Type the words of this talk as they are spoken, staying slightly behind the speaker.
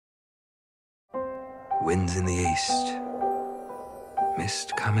Winds in the east,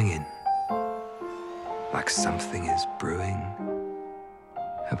 mist coming in, like something is brewing,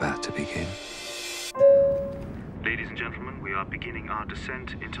 about to begin. Ladies and gentlemen, we are beginning our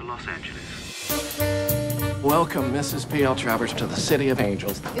descent into Los Angeles. Welcome, Mrs. P.L. Travers, to the City of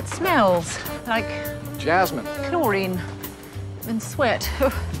Angels. It smells like Jasmine. chlorine and sweat.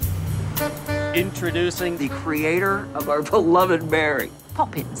 Introducing the creator of our beloved Mary.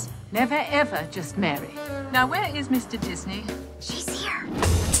 Poppins. Never, ever just Mary. Now, where is Mr. Disney? She's here.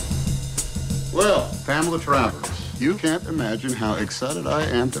 Well, Pamela Travers, you can't imagine how excited I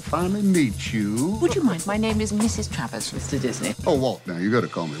am to finally meet you. Would you mind? My name is Mrs. Travers, Mr. Disney. Oh, Walt, now you gotta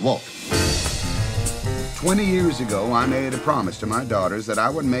call me Walt. 20 years ago, I made a promise to my daughters that I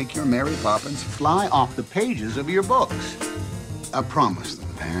would make your Mary Poppins fly off the pages of your books. I promised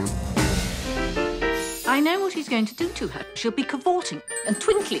them, Pam. I know what he's going to do to her. She'll be cavorting and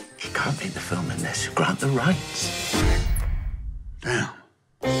twinkling. He can't make the film unless you grant the rights. Damn.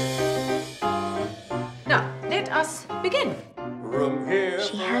 Now, let us begin.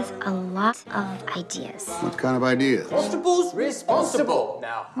 She has a lot of ideas. What kind of ideas? Constable's responsible.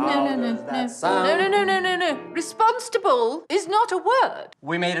 Now, No. Responsible is not a word.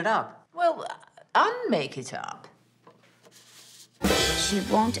 we made it up. Well, unmake it up. She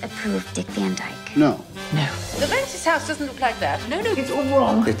won't approve Dick Van Dyke. No. No. The Mantis house doesn't look like that. No, it's all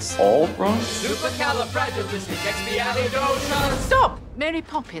wrong. It's all wrong. Stop! Mary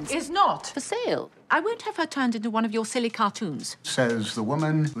Poppins is not for sale. I won't have her turned into one of your silly cartoons. Says the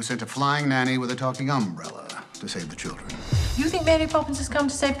woman who sent a flying nanny with a talking umbrella to save the children. You think Mary Poppins has come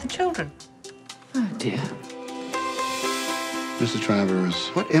to save the children? Oh, dear. Mrs. Travers,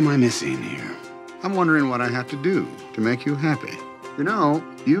 what am I missing here? I'm wondering what I have to do to make you happy. You know,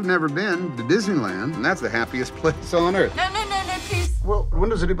 you've never been to Disneyland, and that's the happiest place on earth. No, please. Well, when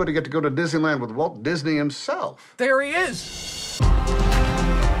does anybody get to go to Disneyland with Walt Disney himself? There he is.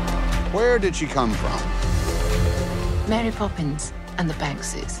 Where did she come from? Mary Poppins and the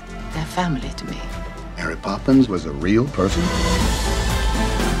Bankses. They're family to me. Mary Poppins was a real person?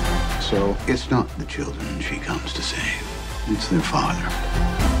 So it's not the children she comes to save. It's their father.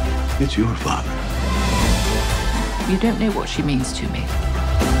 It's your father. You don't know what she means to me.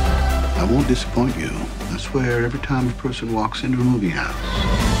 I won't disappoint you. I swear, every time a person walks into a movie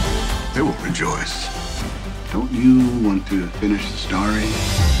house, they will rejoice. Don't you want to finish the story?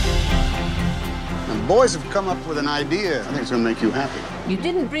 And the boys have come up with an idea. I think it's gonna make you happy. You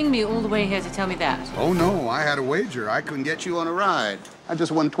didn't bring me all the way here to tell me that. Oh no, I had a wager. I couldn't get you on a ride. I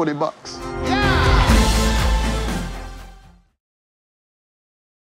just won $20.